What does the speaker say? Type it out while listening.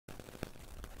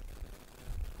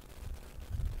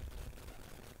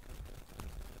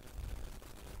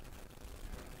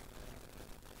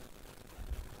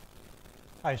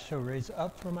I shall raise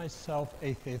up for myself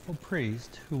a faithful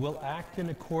priest who will act in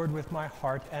accord with my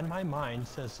heart and my mind,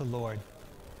 says the Lord.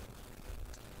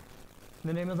 In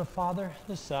the name of the Father,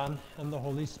 the Son, and the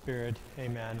Holy Spirit,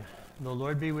 amen. The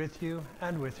Lord be with you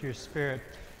and with your spirit.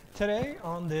 Today,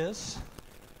 on this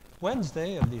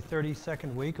Wednesday of the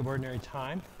 32nd week of Ordinary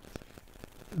Time,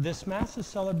 this Mass is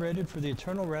celebrated for the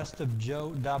eternal rest of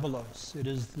Joe Davalos. It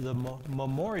is the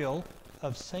memorial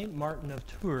of Saint Martin of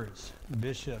Tours,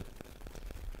 Bishop.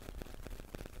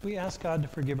 We ask God to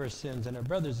forgive our sins and our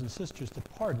brothers and sisters to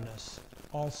pardon us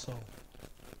also.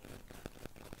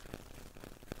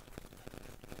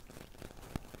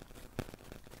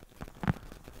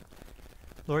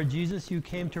 Lord Jesus, you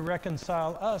came to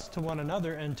reconcile us to one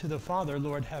another and to the Father.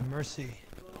 Lord, have mercy.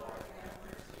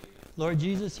 Lord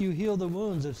Jesus, you heal the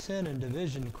wounds of sin and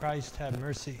division. Christ, have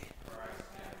mercy.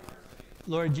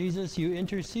 Lord Jesus, you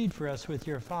intercede for us with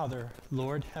your Father.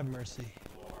 Lord, have mercy.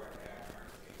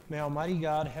 May Almighty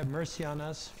God have mercy on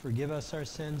us, forgive us our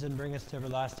sins, and bring us to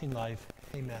everlasting life.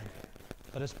 Amen.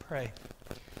 Let us pray.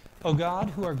 O God,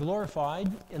 who are glorified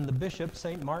in the Bishop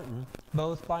St. Martin,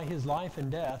 both by his life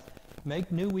and death, make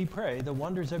new, we pray, the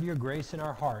wonders of your grace in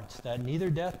our hearts, that neither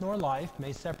death nor life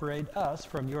may separate us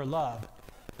from your love.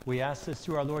 We ask this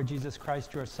through our Lord Jesus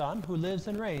Christ, your Son, who lives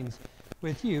and reigns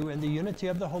with you in the unity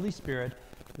of the Holy Spirit,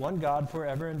 one God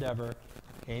forever and ever.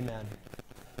 Amen.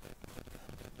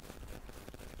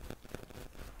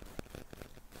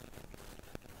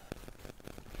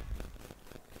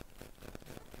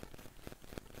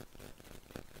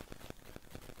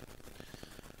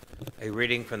 A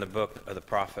reading from the book of the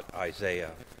prophet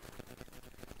Isaiah.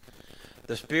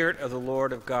 The Spirit of the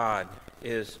Lord of God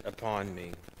is upon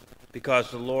me,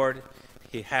 because the Lord,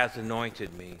 he has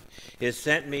anointed me. He has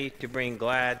sent me to bring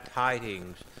glad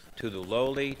tidings to the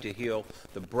lowly, to heal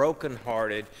the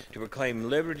brokenhearted, to proclaim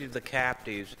liberty to the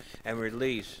captives and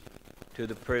release to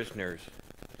the prisoners,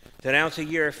 to announce a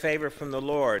year of favor from the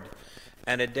Lord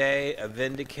and a day of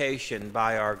vindication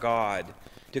by our God,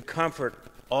 to comfort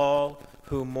all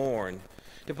who mourn,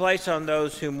 to place on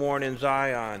those who mourn in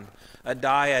Zion a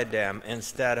diadem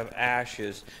instead of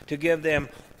ashes, to give them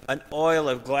an oil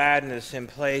of gladness in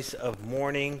place of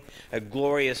mourning, a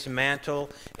glorious mantle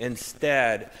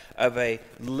instead of a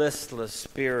listless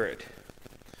spirit.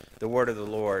 The word of the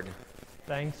Lord.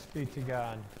 Thanks be to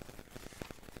God.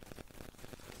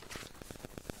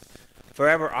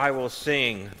 Forever I will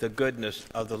sing the goodness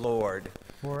of the Lord.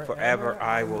 Forever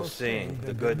I will sing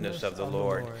the goodness of the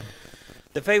Lord.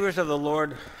 The favors of the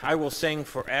Lord I will sing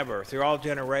forever. Through all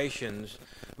generations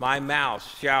my mouth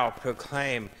shall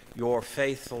proclaim your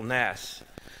faithfulness.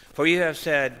 For you have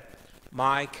said,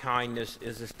 my kindness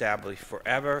is established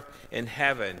forever in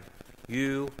heaven.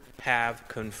 You have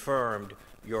confirmed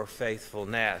your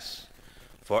faithfulness.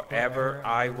 Forever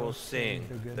I will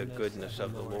sing the goodness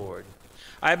of the Lord.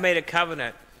 I have made a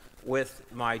covenant with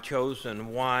my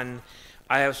chosen one.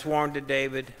 I have sworn to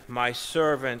David, my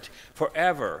servant,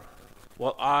 forever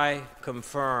will I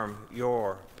confirm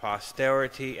your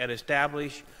posterity and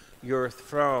establish your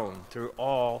throne through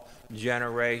all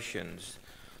generations.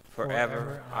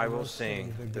 Forever I will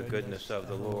sing the goodness of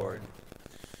the Lord.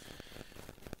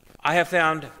 I have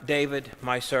found David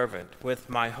my servant with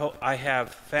my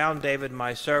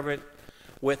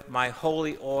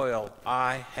holy oil.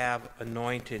 I have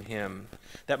anointed him,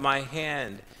 that my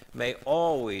hand may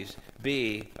always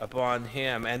be upon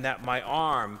him, and that my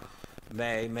arm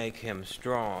may make him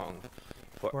strong.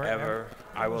 Forever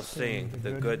I will sing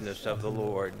the goodness of the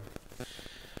Lord.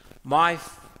 My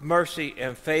mercy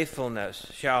and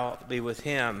faithfulness shall be with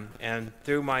him, and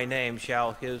through my name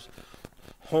shall his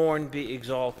horn be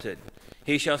exalted.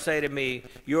 He shall say to me,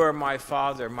 you are my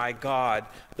Father, my God,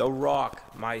 the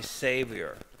rock, my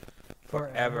Savior.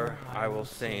 Forever I will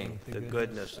sing the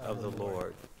goodness of the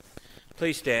Lord.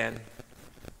 Please stand.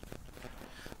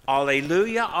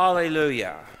 Alleluia,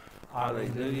 alleluia.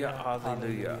 Alleluia,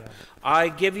 alleluia. I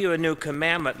give you a new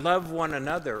commandment. Love one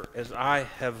another as I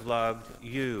have loved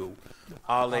you.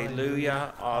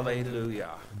 Alleluia,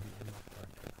 alleluia.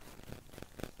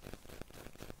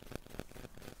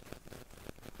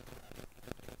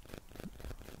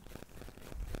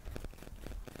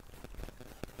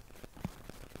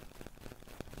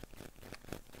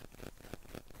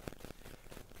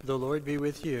 The Lord be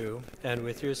with you and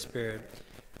with your spirit.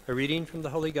 A reading from the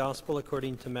Holy Gospel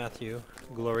according to Matthew.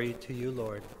 Glory to you,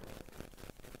 Lord.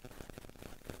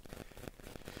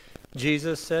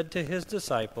 Jesus said to his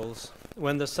disciples,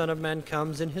 when the Son of Man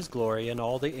comes in his glory and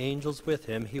all the angels with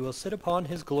him, he will sit upon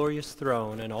his glorious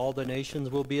throne, and all the nations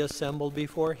will be assembled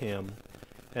before him.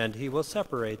 And he will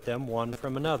separate them one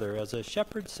from another, as a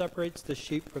shepherd separates the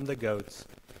sheep from the goats.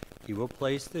 He will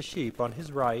place the sheep on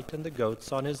his right and the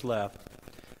goats on his left.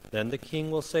 Then the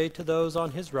king will say to those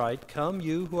on his right, 'Come,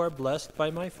 you who are blessed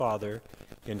by my Father,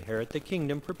 inherit the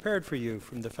kingdom prepared for you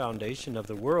from the foundation of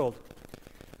the world.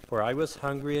 For I was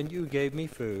hungry, and you gave me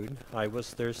food. I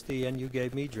was thirsty, and you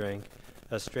gave me drink.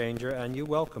 A stranger, and you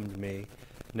welcomed me.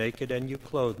 Naked, and you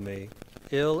clothed me.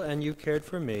 Ill, and you cared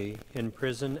for me. In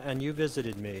prison, and you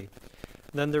visited me.'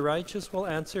 Then the righteous will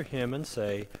answer him and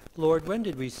say, 'Lord, when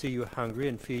did we see you hungry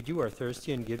and feed you, or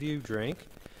thirsty and give you drink?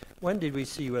 When did we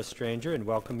see you a stranger and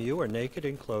welcome you, or naked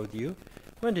and clothe you?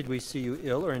 When did we see you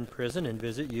ill or in prison and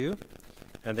visit you?'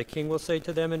 And the king will say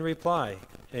to them in reply,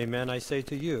 'Amen, I say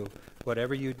to you,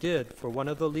 whatever you did for one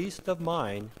of the least of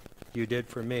mine, you did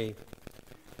for me.'"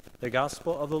 The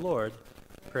Gospel of the Lord.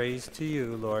 Praise to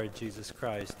you, Lord Jesus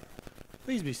Christ.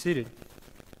 Please be seated.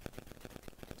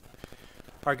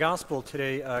 Our Gospel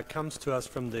today comes to us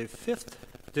from the fifth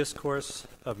discourse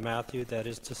of Matthew, that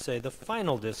is to say, the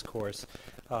final discourse.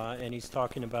 And he's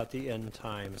talking about the end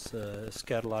times,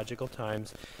 eschatological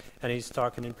times, and he's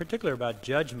talking in particular about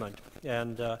judgment.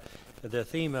 And the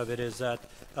theme of it is that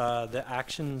the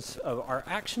actions of our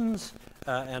actions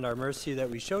and our mercy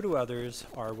that we show to others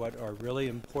are what are really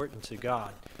important to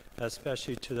God,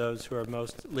 especially to those who are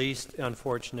most least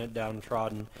unfortunate,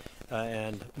 downtrodden,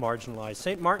 and marginalized.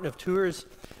 St. Martin of Tours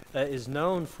is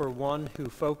known for one who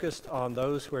focused on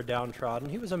those who are downtrodden.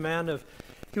 He was a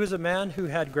man who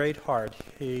had great heart.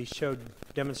 He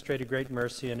demonstrated great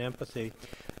mercy and empathy.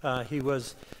 He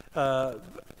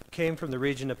came from the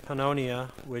region of Pannonia,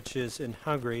 which is in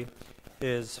Hungary.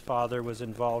 His father was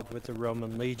involved with the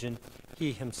Roman Legion.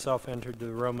 He himself entered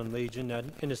the Roman Legion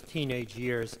in his teenage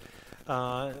years.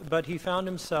 But he found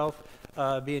himself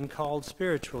being called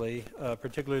spiritually,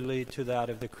 particularly to that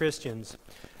of the Christians.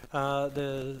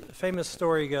 The famous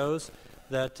story goes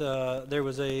that there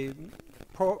was a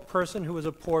person who was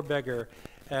a poor beggar,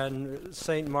 and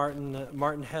Saint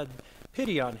Martin had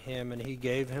pity on him, and he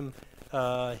gave him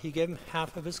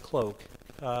half of his cloak.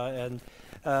 And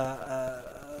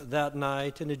that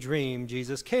night in a dream,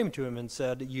 Jesus came to him and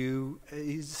said,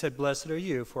 he said, "Blessed are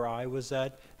you, for I was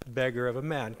that beggar of a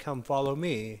man. Come, follow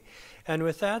me." And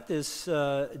with that, this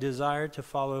desire to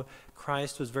follow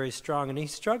Christ was very strong, and he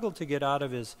struggled to get out of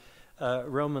his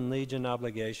Roman Legion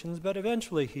obligations, but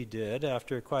eventually he did,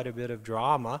 after quite a bit of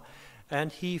drama,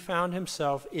 and he found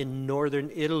himself in northern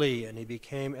Italy, and he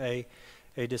became a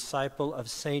disciple of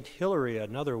Saint Hilary,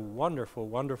 another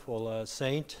wonderful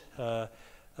saint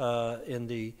in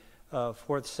the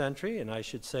 4th century, and I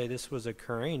should say this was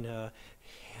occurring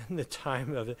in the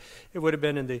time of it would have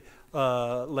been in the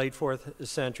late 4th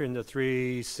century, in the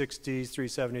 360s,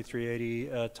 370,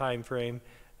 380 time frame,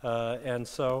 and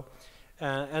so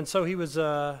he was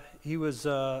a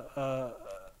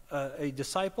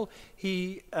disciple.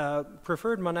 He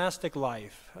preferred monastic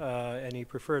life, and he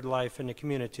preferred life in the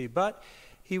community, but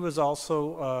he was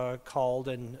also called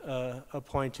and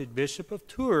appointed Bishop of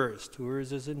Tours.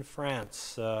 Tours is in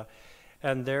France.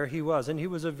 And there he was. And he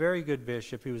was a very good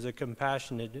bishop. He was a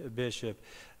compassionate bishop.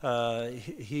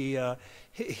 He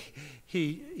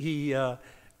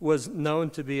was known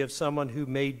to be of someone who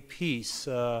made peace.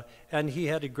 And he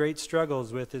had great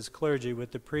struggles with his clergy,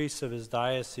 with the priests of his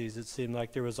diocese. It seemed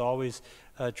like there was always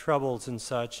troubles and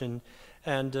such. And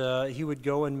he would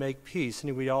go and make peace. And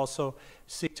he would also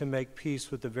seek to make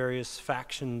peace with the various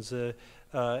factions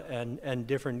and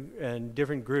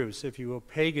different groups, if you will,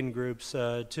 pagan groups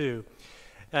too.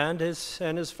 And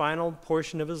his final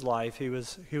portion of his life, he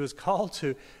was called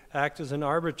to act as an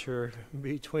arbiter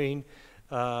between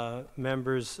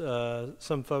members,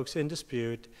 some folks in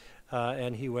dispute,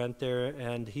 and he went there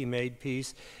and he made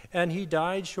peace, and he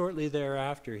died shortly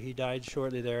thereafter.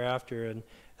 And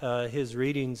his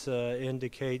readings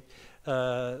indicate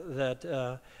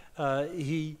that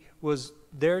he was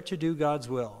there to do God's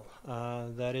will.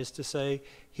 That is to say,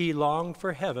 he longed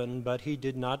for heaven, but he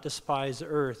did not despise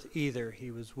earth either.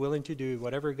 He was willing to do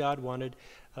whatever God wanted.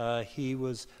 He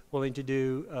was willing to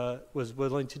do.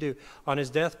 On his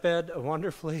deathbed,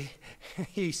 wonderfully,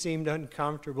 he seemed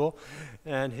uncomfortable,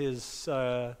 and his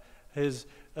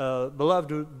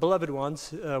beloved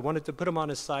ones wanted to put him on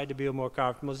his side to be more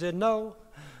comfortable. He said, "No,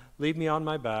 leave me on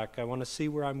my back. I want to see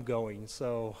where I'm going."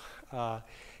 So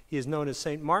he is known as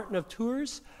Saint Martin of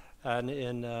Tours. And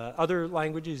in other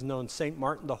languages, he's known Saint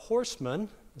Martin the Horseman,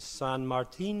 San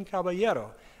Martin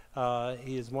Caballero.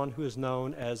 He is one who is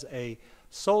known as a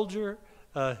soldier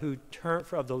of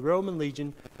the Roman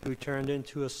Legion who turned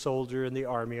into a soldier in the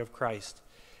army of Christ.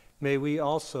 May we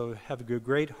also have a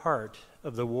great heart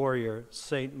of the warrior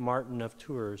Saint Martin of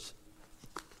Tours.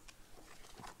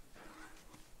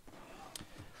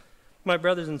 My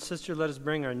brothers and sisters, let us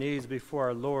bring our needs before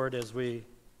our Lord as we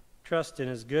trust in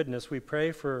his goodness. We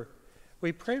pray for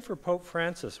Pope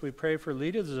Francis. We pray for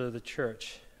leaders of the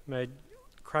church. May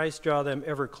Christ draw them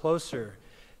ever closer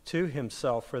to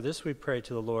himself. For this we pray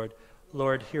to the Lord.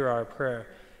 Lord, hear our prayer.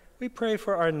 We pray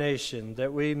for our nation,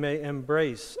 that we may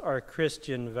embrace our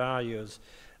Christian values,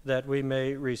 that we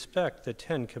may respect the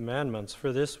 10 Commandments.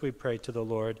 For this we pray to the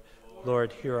Lord.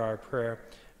 Lord, hear our prayer.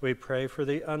 We pray for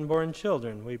the unborn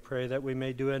children. We pray that we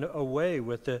may do away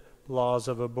with the laws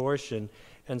of abortion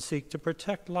and seek to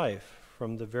protect life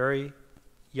from the very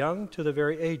young to the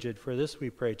very aged. For this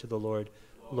we pray to the Lord.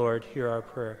 Lord, hear our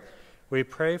prayer. We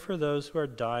pray for those who are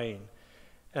dying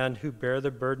and who bear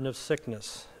the burden of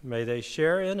sickness. May they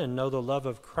share in and know the love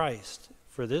of Christ.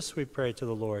 For this we pray to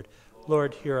the Lord.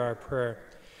 Lord, hear our prayer.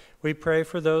 We pray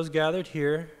for those gathered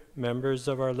here, members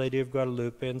of Our Lady of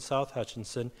Guadalupe in South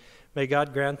Hutchinson. May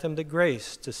God grant them the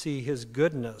grace to see his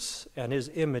goodness and his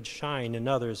image shine in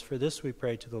others. For this we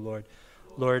pray to the Lord.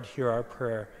 Lord, hear our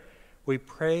prayer. We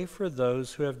pray for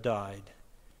those who have died.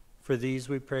 For these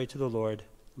we pray to the Lord.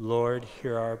 Lord,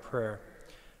 hear our prayer.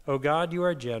 O God, you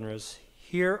are generous.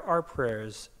 Hear our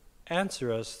prayers.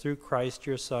 Answer us through Christ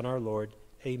your Son, our Lord.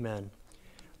 Amen.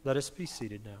 Let us be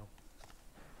seated now.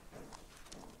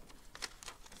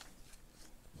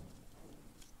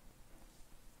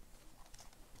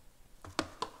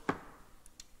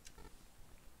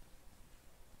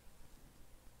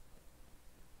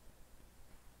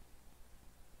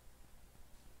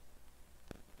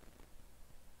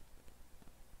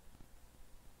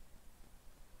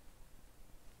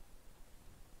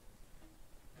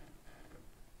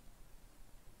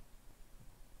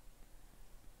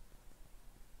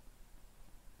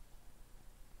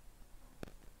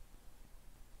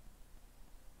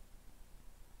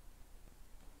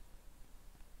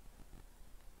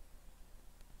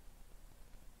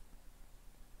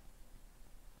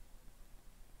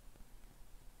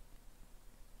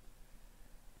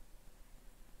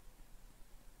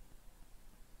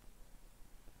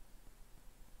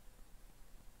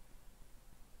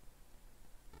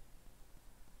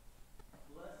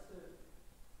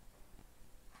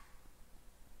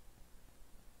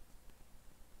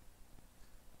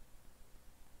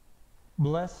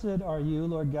 Blessed are you,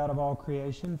 Lord God of all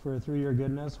creation, for through your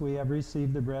goodness we have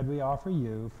received the bread we offer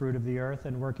you, fruit of the earth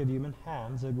and work of human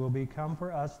hands. It will become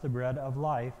for us the bread of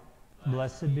life.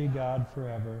 Blessed be God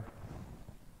forever.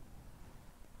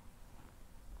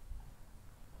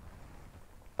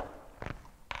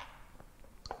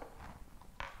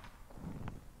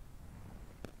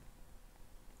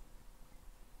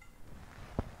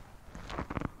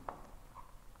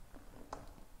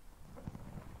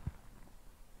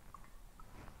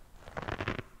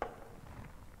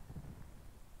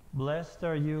 Blessed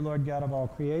are you, Lord God of all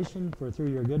creation, for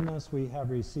through your goodness we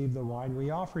have received the wine we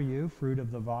offer you, fruit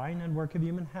of the vine and work of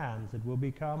human hands. It will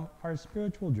become our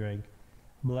spiritual drink.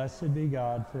 Blessed be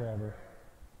God forever.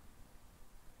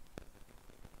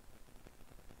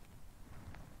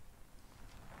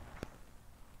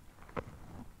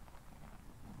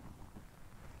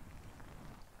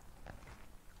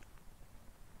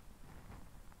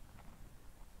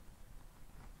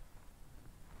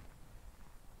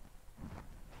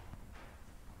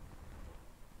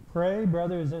 Pray,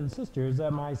 brothers and sisters,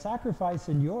 that my sacrifice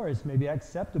and yours may be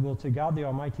acceptable to God the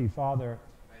Almighty Father.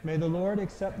 May the Lord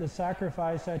accept the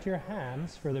sacrifice at your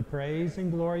hands for the praise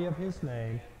and glory of his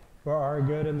name, for our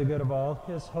good and the good of all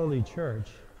his holy church.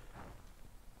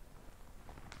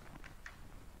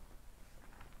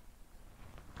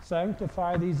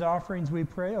 Sanctify these offerings, we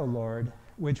pray, O Lord,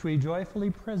 which we joyfully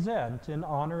present in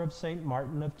honor of St.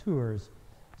 Martin of Tours,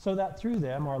 so that through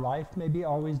them our life may be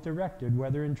always directed,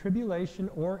 whether in tribulation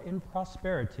or in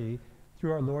prosperity,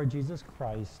 through our Lord Jesus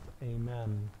Christ.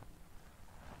 Amen.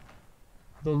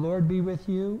 The Lord be with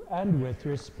you and with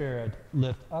your spirit.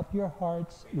 Lift up your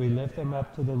hearts. We lift them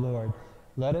up to the Lord.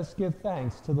 Let us give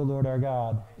thanks to the Lord our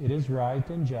God. It is right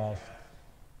and just.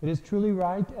 It is truly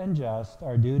right and just,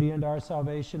 our duty and our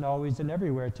salvation, always and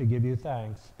everywhere to give you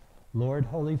thanks. Lord,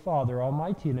 Holy Father,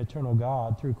 Almighty and eternal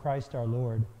God, through Christ our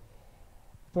Lord.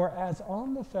 For as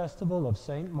on the festival of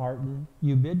St. Martin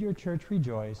you bid your church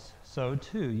rejoice, so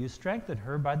too you strengthen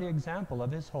her by the example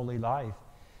of his holy life.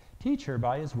 Teach her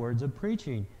by his words of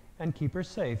preaching, and keep her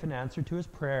safe in answer to his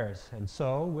prayers. And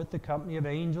so, with the company of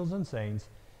angels and saints,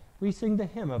 we sing the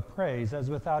hymn of praise, as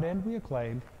without end we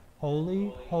acclaim,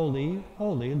 Holy, holy,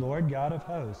 holy, Lord God of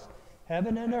hosts.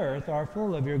 Heaven and earth are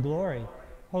full of your glory.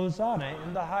 Hosanna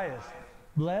in the highest.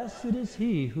 Blessed is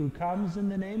he who comes in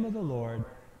the name of the Lord.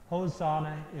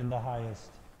 Hosanna in the highest.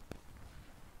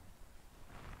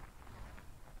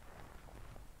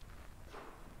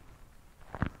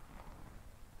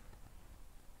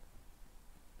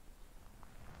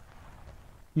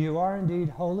 You are indeed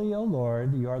holy, O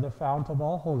Lord. You are the fount of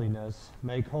all holiness.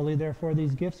 Make holy, therefore,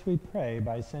 these gifts, we pray,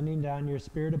 by sending down your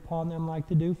Spirit upon them like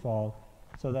the dewfall,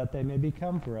 so that they may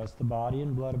become for us the body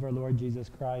and blood of our Lord Jesus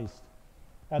Christ.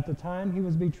 At the time he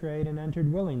was betrayed and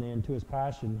entered willingly into his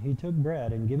passion, he took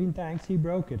bread, and giving thanks, he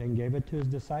broke it and gave it to his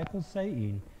disciples,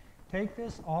 saying, Take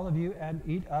this, all of you, and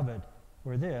eat of it,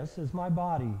 for this is my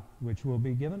body, which will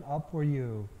be given up for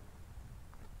you.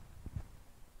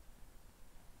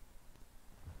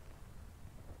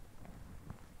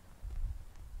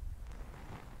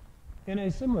 In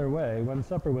a similar way, when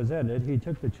supper was ended, he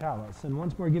took the chalice, and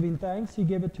once more giving thanks, he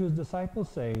gave it to his disciples,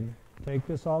 saying, Take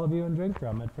this, all of you, and drink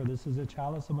from it, for this is a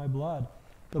chalice of my blood,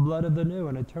 the blood of the new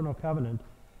and eternal covenant,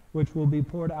 which will be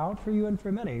poured out for you and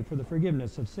for many for the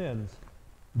forgiveness of sins.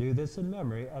 Do this in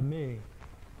memory of me.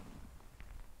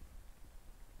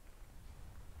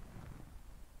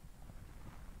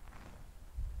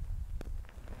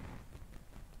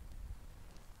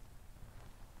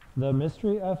 The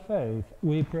mystery of faith.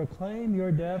 We proclaim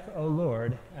your death, O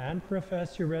Lord, and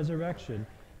profess your resurrection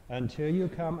until you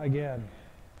come again.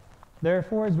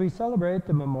 Therefore, as we celebrate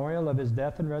the memorial of his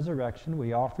death and resurrection,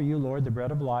 we offer you, Lord, the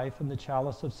bread of life and the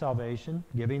chalice of salvation,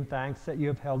 giving thanks that you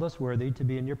have held us worthy to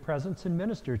be in your presence and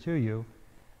minister to you.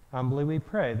 Humbly we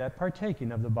pray that,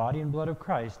 partaking of the body and blood of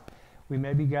Christ, we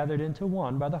may be gathered into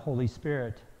one by the Holy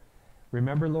Spirit.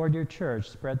 Remember, Lord, your church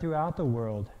spread throughout the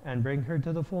world, and bring her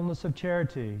to the fullness of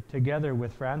charity, together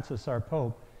with Francis, our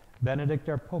Pope, Benedict,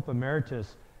 our Pope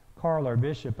Emeritus, Carl, our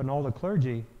Bishop, and all the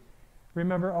clergy.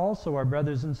 Remember also our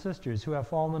brothers and sisters who have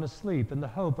fallen asleep in the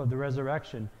hope of the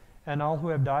resurrection, and all who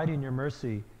have died in your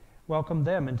mercy. Welcome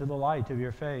them into the light of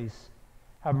your face.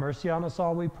 Have mercy on us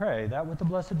all, we pray, that with the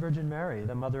Blessed Virgin Mary,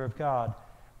 the Mother of God,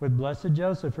 with blessed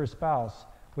Joseph, her spouse,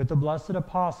 with the blessed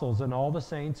apostles and all the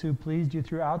saints who pleased you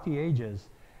throughout the ages,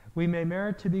 we may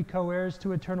merit to be co-heirs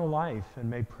to eternal life, and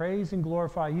may praise and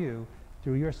glorify you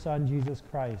through your Son, Jesus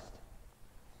Christ.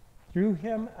 Through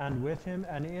him and with him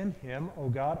and in him, O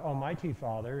God, Almighty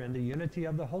Father, in the unity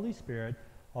of the Holy Spirit,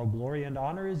 all glory and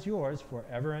honor is yours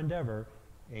forever and ever.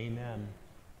 Amen.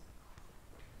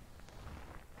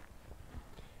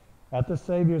 At the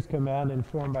Savior's command,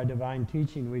 informed by divine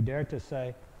teaching, we dare to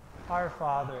say, Our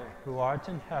Father, who art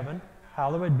in heaven,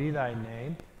 hallowed be thy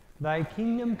name. Thy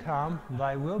kingdom come,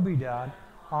 thy will be done,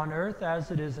 on earth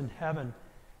as it is in heaven.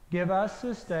 Give us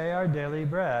this day our daily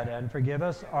bread, and forgive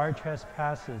us our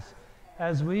trespasses,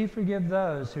 as we forgive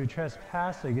those who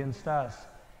trespass against us.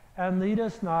 And lead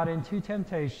us not into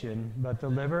temptation, but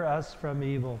deliver us from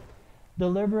evil.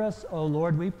 Deliver us, O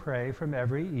Lord, we pray, from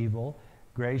every evil.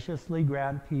 Graciously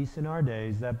grant peace in our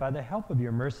days, that by the help of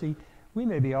your mercy we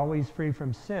may be always free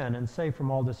from sin and safe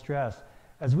from all distress,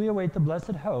 as we await the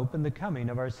blessed hope and the coming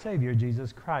of our Savior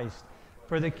Jesus Christ.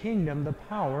 For the kingdom, the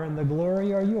power, and the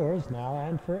glory are yours now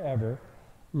and forever.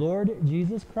 Lord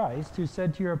Jesus Christ, who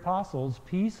said to your apostles,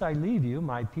 Peace I leave you,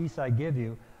 my peace I give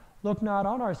you, look not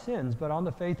on our sins, but on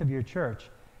the faith of your church,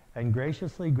 and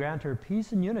graciously grant her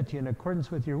peace and unity in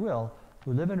accordance with your will,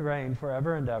 who live and reign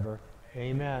forever and ever.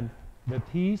 Amen. The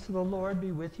peace of the Lord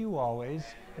be with you always,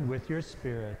 and with your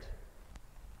spirit.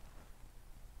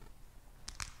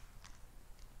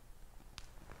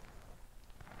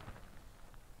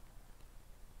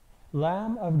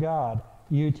 Lamb of God,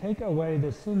 you take away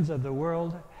the sins of the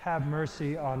world, have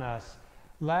mercy on us.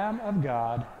 Lamb of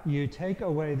God, you take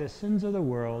away the sins of the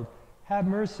world, have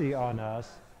mercy on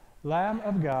us. Lamb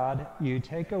of God, you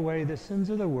take away the sins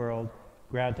of the world,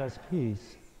 grant us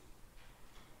peace.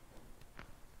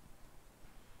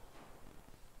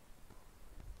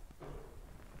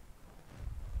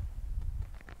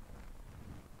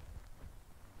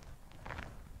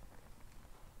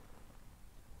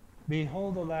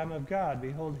 Behold the Lamb of God,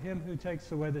 behold him who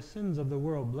takes away the sins of the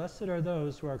world. Blessed are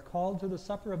those who are called to the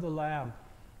supper of the Lamb.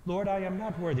 Lord, I am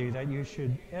not worthy that you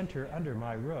should enter under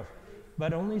my roof,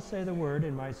 but only say the word,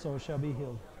 and my soul shall be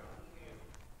healed.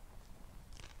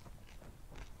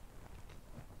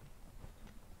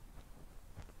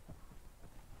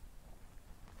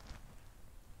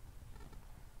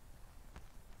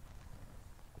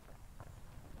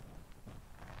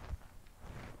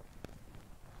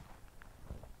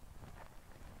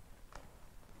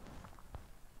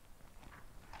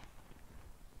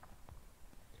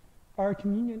 Our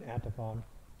communion antiphon.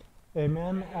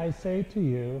 Amen, I say to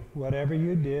you, whatever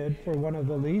you did for one of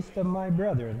the least of my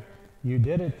brethren, you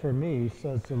did it for me,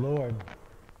 says the Lord.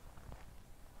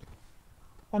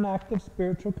 An act of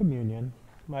spiritual communion.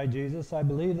 My Jesus, I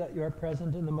believe that you are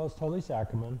present in the most holy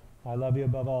sacrament. I love you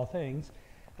above all things,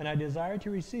 and I desire to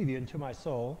receive you into my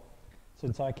soul.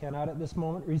 Since I cannot at this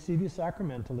moment receive you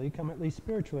sacramentally, come at least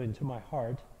spiritually into my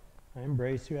heart. I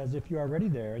embrace you as if you are already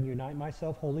there and unite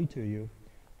myself wholly to you.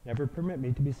 Never permit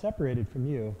me to be separated from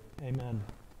you. Amen.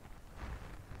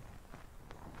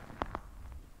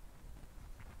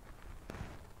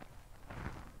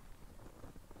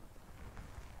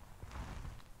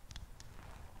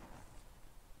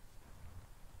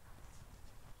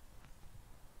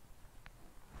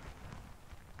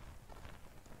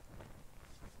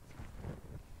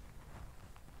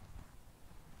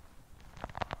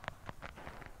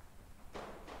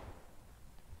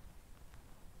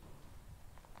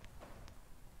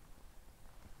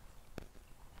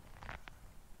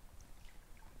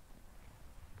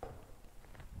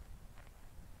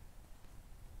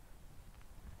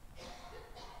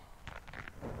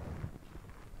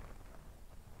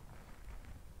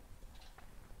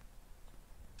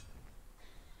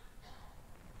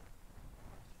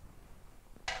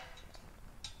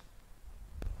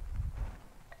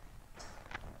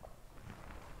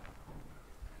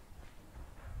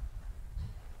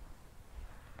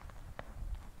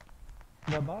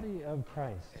 The body of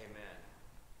Christ. Amen.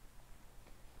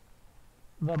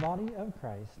 The body of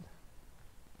Christ.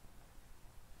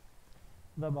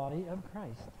 The body of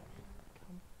Christ.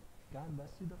 Come. God bless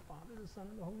you, the Father, the Son,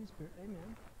 and the Holy Spirit.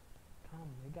 Amen. Come.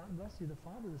 May God bless you, the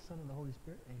Father, the Son, and the Holy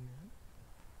Spirit. Amen.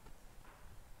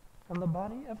 And the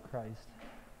body of Christ.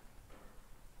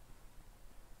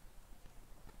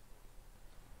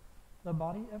 The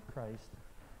body of Christ.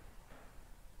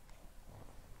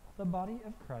 The body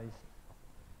of Christ.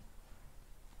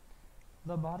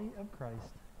 The body of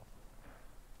Christ.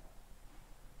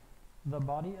 The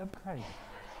body of Christ.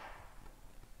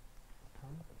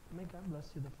 Come. May God bless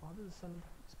you, the Father, the Son, and the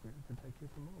Holy Spirit, and protect you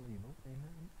from all evil.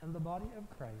 Amen. And the body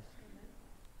of Christ.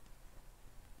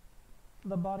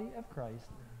 The body of Christ.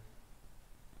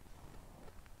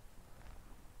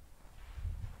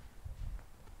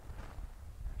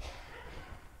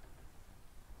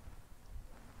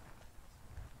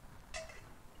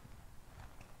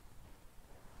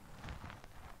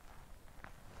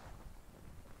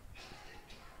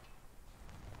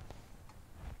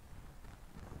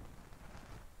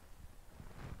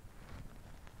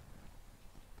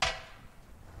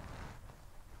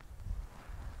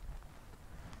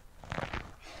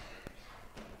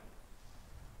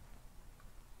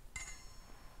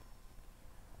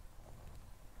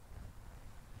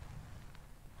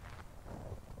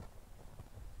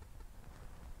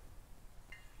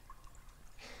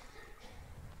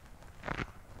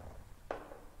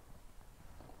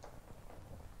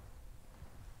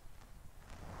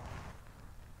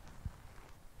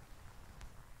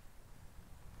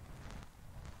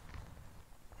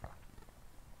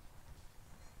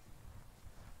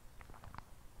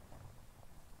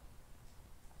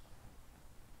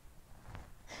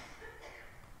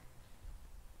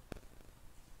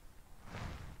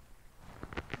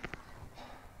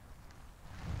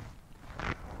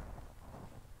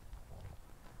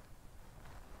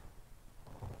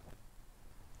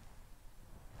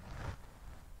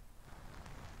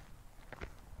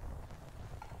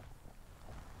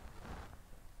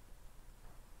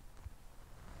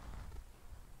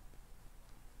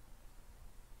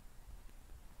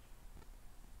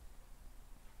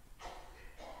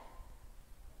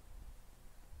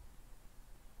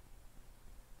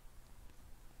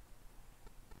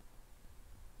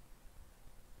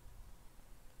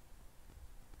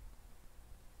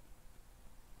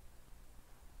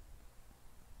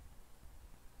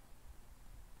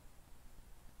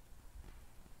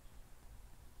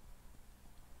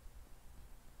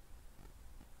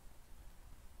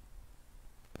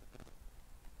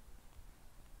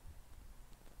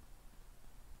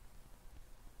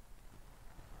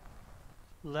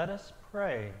 Let us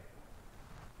pray.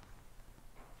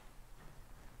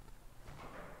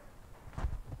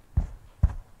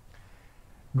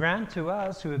 Grant to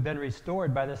us who have been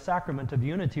restored by the sacrament of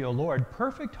unity, O Lord,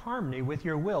 perfect harmony with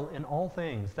your will in all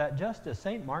things, that just as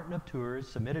St. Martin of Tours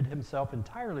submitted himself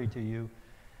entirely to you,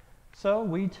 so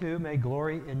we too may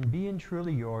glory in being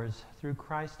truly yours through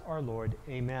Christ our Lord.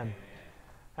 Amen. Amen.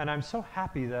 And I'm so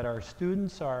happy that our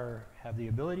students have the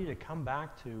ability to come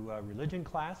back to religion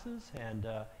classes, and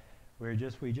we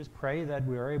just pray that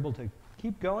we are able to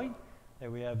keep going, that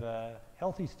we have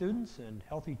healthy students and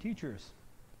healthy teachers.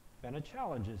 Been a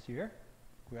challenge this year.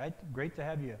 Great to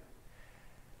have you.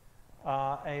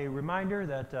 A reminder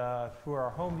that for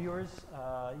our home viewers,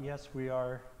 yes, we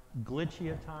are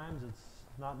glitchy at times.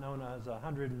 It's not known as a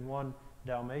 101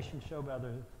 Dalmatian show, but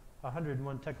rather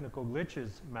 101 Technical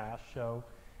Glitches Mass show.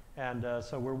 And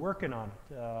so we're working on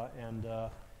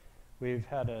it. We've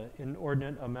had an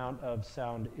inordinate amount of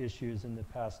sound issues in the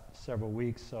past several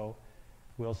weeks, so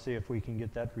we'll see if we can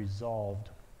get that resolved.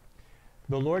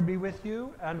 The Lord be with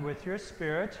you and with your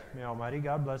spirit. May Almighty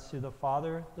God bless you, the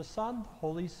Father, the Son, the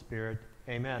Holy Spirit.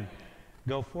 Amen.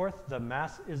 Go forth, the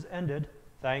Mass is ended.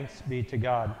 Thanks be to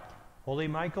God. Holy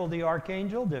Michael the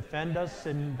Archangel, defend us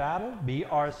in battle. Be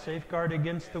our safeguard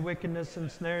against the wickedness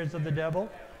and snares of the devil.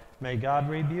 May God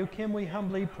rebuke him, we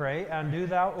humbly pray. And do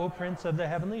thou, O Prince of the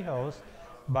heavenly host,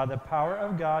 by the power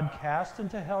of God, cast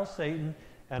into hell Satan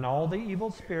and all the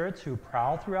evil spirits who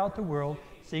prowl throughout the world,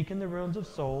 seeking the ruins of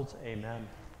souls. Amen.